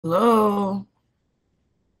Hello.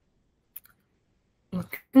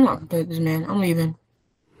 Look, I'm not gonna play this, man. I'm leaving.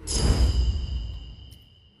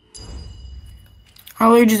 How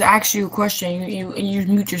about you just ask you a question? You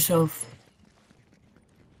mute yourself.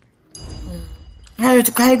 How you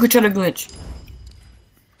control the glitch?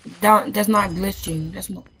 That's not glitching. That's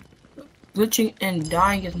not glitching and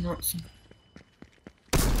dying is not.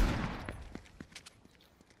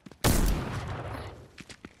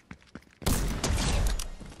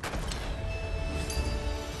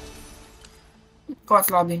 Cards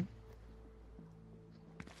lobby.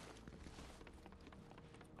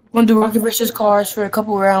 Gonna do Rocket versus Cars for a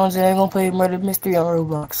couple rounds, and then gonna play Murder Mystery on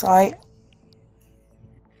Roblox. Alright?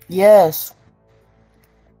 Yes.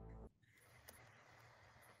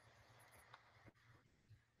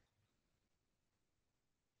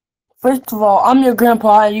 First of all, I'm your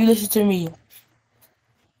grandpa, and you listen to me.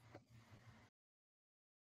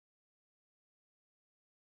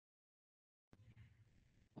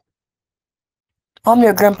 I'm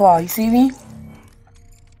your grandpa. You see me?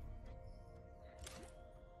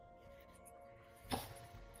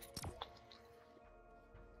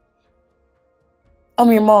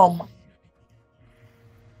 I'm your mom.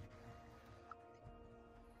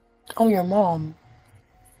 I'm your mom.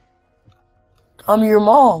 I'm your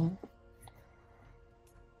mom.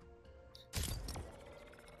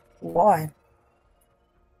 Why?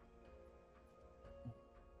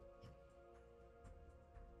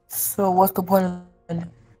 So what's the point of it?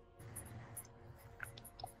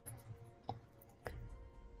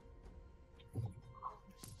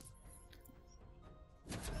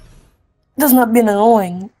 That's not being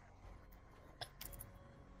annoying.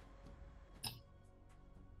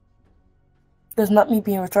 That's not me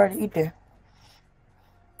being retarded either.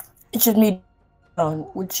 It's just me,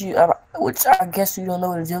 which I guess you don't know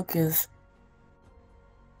what a joke is.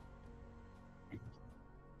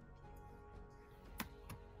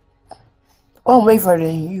 I'm way further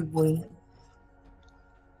than you, boy.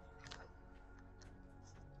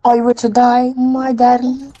 Are you ready to die, my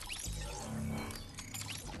daddy?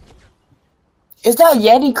 Is that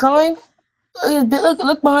Yeti crying?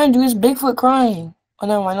 Look behind you. It's Bigfoot crying. Oh,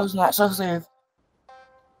 never mind. No, it's not. So safe.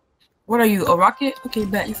 What are you, a rocket? Okay,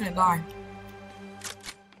 bet you finna die.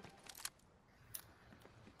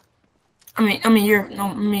 No, you're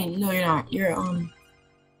not.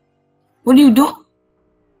 What are you doing?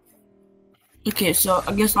 Okay, so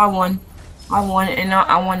I guess I won. And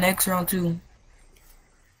I won next round too.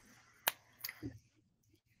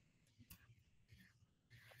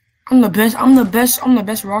 I'm the best. I'm the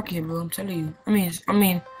best rocket, bro. I'm telling you. I'm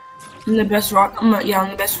the best rock. I'm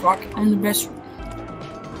the best rocket. I'm the best.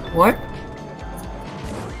 What?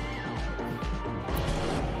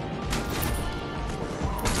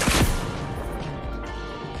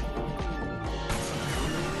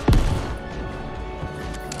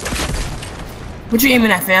 What you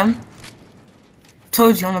aiming at, fam?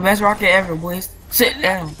 Told you, I'm the best rocket ever, boys. Sit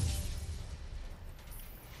down.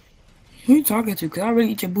 Who you talking to? Cause I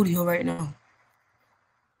really eat your booty hole right now.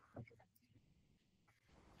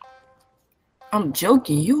 I'm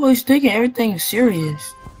joking. You always taking everything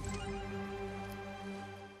serious.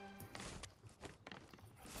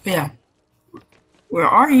 Yeah. Where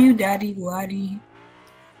are you, Daddy Waddy?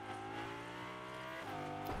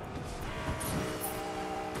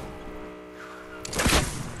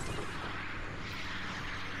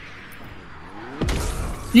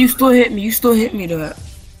 You still hit me. You still hit me, though.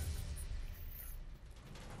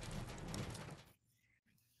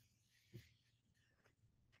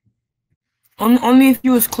 Only if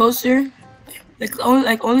you was closer.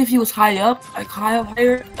 Only if he was higher, up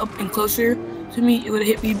and closer to me, it would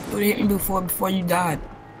hit me. It would hit me before you died.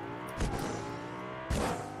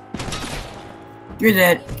 You're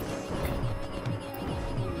dead.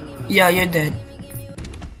 Yeah, you're dead.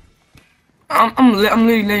 I'm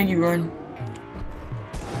literally letting you run.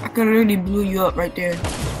 I could literally blew you up right there.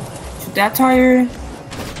 Shoot that tire.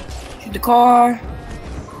 Shoot the car.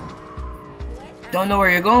 Don't know where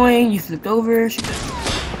you're going. You flipped over. Shoot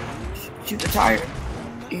the tire.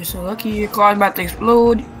 You're so lucky. Your car's about to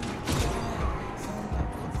explode.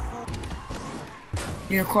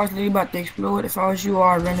 Your car's literally about to explode. If I was you,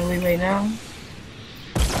 I'd run away right now.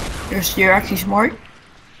 You're actually smart.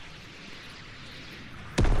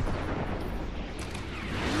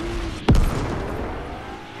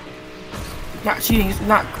 Not cheating.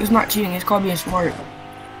 It's not cheating. It's called being smart.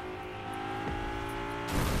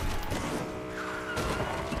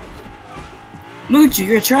 Look at you.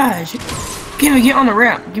 You're trash. Can't even get on the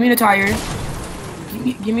ramp. Give me the tire.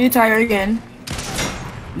 Give me the tire again.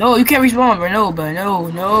 No, you can't respawn, bro.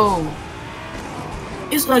 No.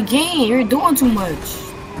 It's a game. You're doing too much.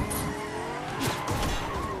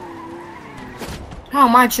 How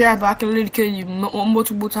am I trapped? But I can literally kill you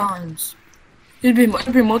multiple times. It's been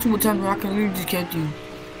multiple times where I can literally just kill you.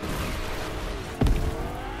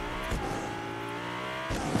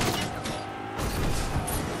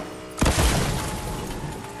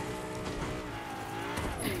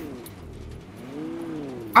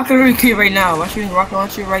 I can literally kill you right now. I should rocket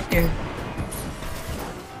launcher right there.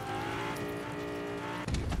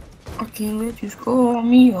 I can't let you score on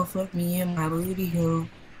me or fuck me in my booty hole.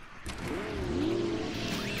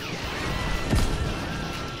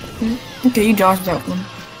 Okay, you dodged that one.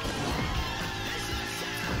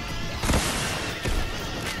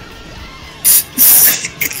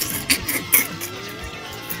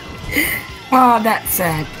 Oh, that's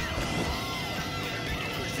sad.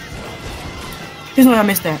 Here's when I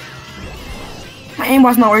missed that. My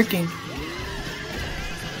aimbot's not working.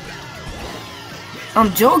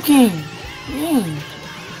 I'm joking. Dang.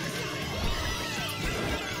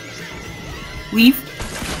 Leave.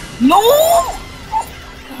 No!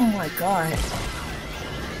 Oh my god.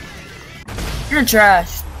 You're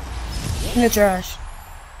trash. You're trash.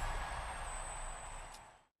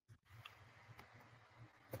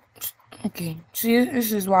 Okay, see,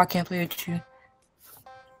 this is why I can't play with you.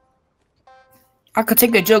 I could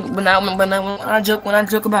take the joke, but when I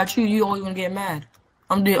joke about you, you always gonna get mad.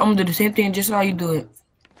 I'm gonna do the same thing just how you do it.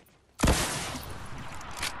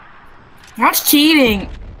 That's cheating.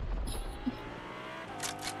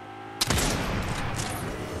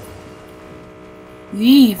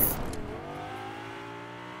 Leave.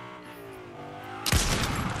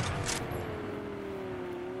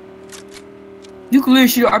 You could literally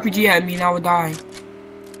shoot an RPG at me and I would die.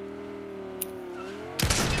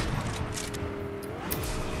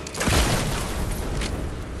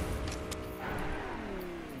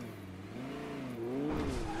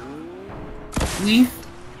 Leave.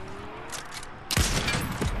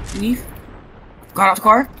 Leave. Got out the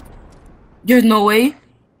car. There's no way.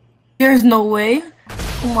 There's no way.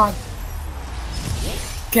 Oh my.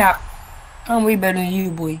 Cap. I'm way better than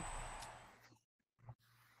you, boy.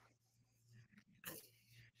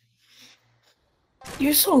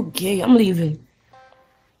 You're so gay. I'm leaving.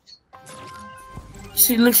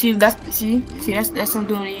 See, look, see, that's what I'm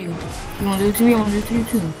doing to you. You wanna do it to me? I wanna do it to you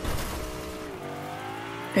too.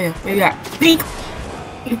 Hey, where you at? Pink!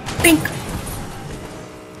 Pink!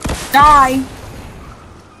 Die!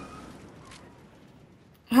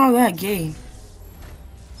 How that gay?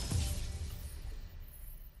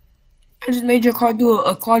 I just made your car do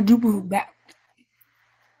a quadruple back.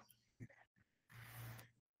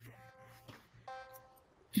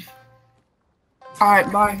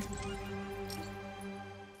 Alright, bye.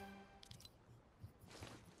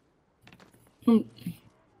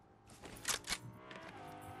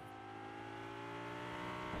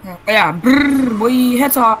 Yeah, brrr, boy,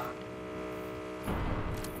 head top.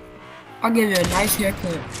 I'll give you a nice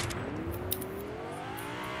haircut.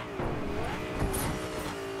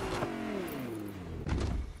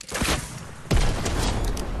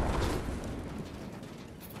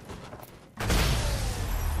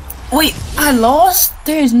 Wait, I lost?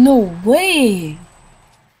 There's no way.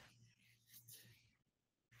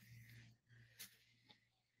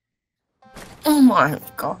 Oh my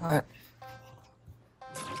god.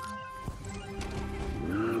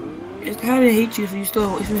 It's kind of hate you if you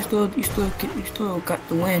still got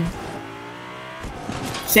the win.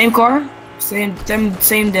 Same car, same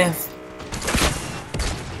death.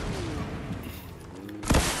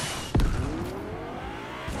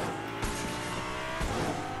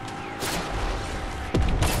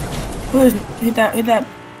 Hit that.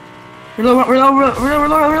 Reload.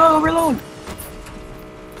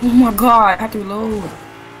 Oh my god, I have to reload.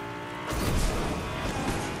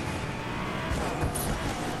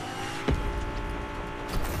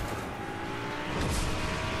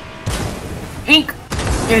 Ink!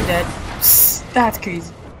 You're dead. That's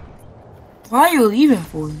crazy. Why are you leaving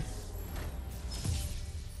for?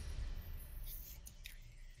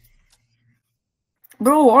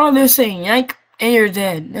 Bro, all they're saying, yank, and you're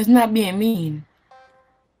dead. That's not being mean.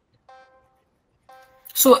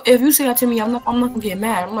 So if you say that to me, I'm not gonna get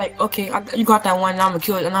mad. I'm like, okay, you got that one, and I'm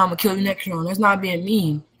gonna kill you next round. That's not being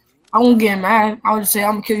mean. I won't get mad. I'll just say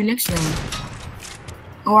I'm gonna kill you next round,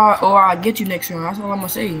 or I'll get you next round. That's all I'm gonna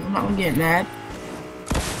say. I'm not gonna get mad.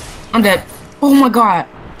 I'm dead. Oh my god.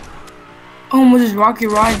 Oh, almost just rocket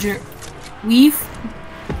Roger. Leave.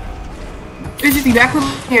 360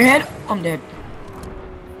 backflip in your head. I'm dead.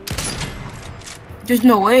 There's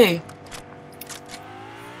no way.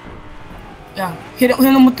 Yeah, hit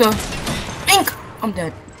him with the ink. I'm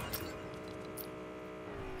dead.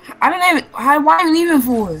 I didn't even. Why are you leaving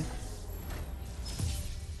for?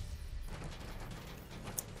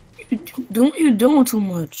 You doing too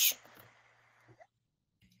much.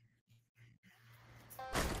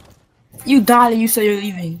 You died and you say you're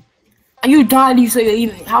leaving. And you died and you say you're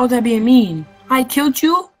leaving. How is that being mean? I killed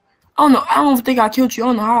you? I don't know. I don't think I killed you. I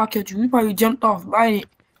don't know how I killed you. You probably jumped off right.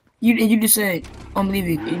 You just said I'm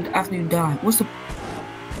leaving after you died. What's the?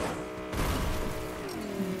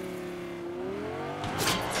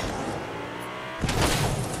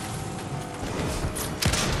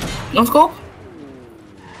 No scope?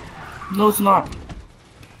 No, it's not.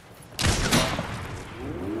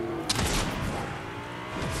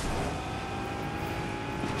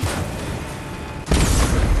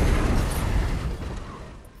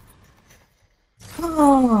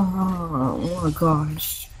 Oh my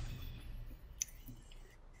gosh.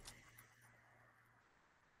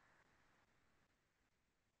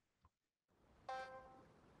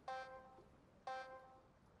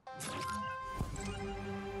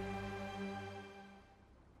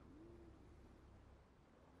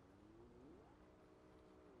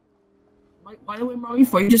 Why did you invite me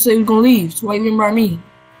for? You just said you were gonna leave, so why you invite me?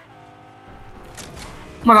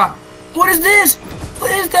 Oh my god. What is this?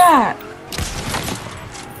 What is that?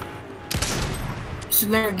 It's a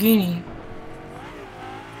Lamborghini.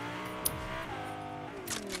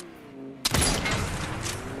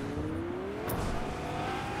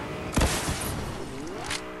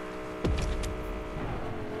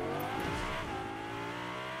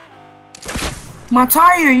 My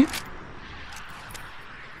tire.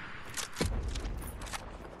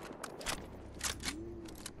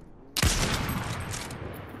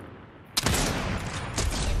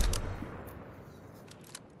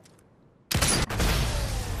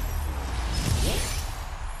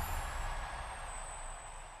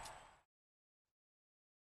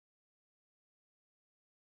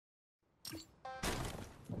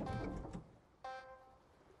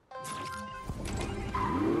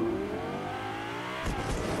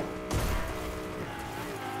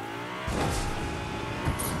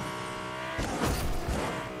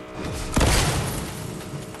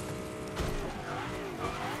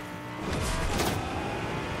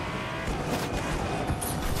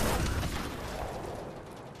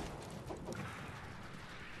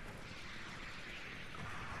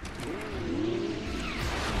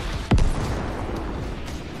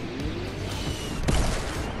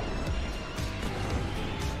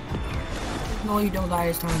 No, you don't die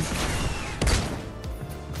this time.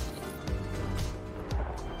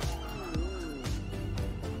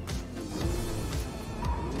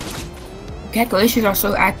 Calculations are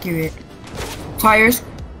so accurate. Tires.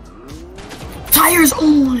 Tires! Oh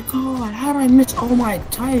my god, how did I miss all my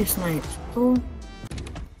tire snipes, bro?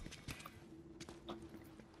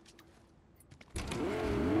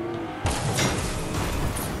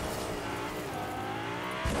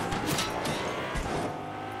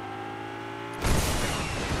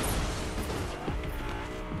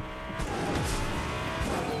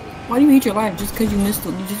 Why do you hate your life just because you missed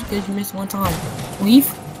it? Just because you missed one time? Leave?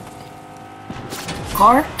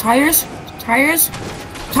 Car? Tires? Tires?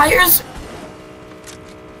 Tires?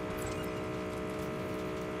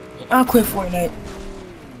 I'll quit Fortnite.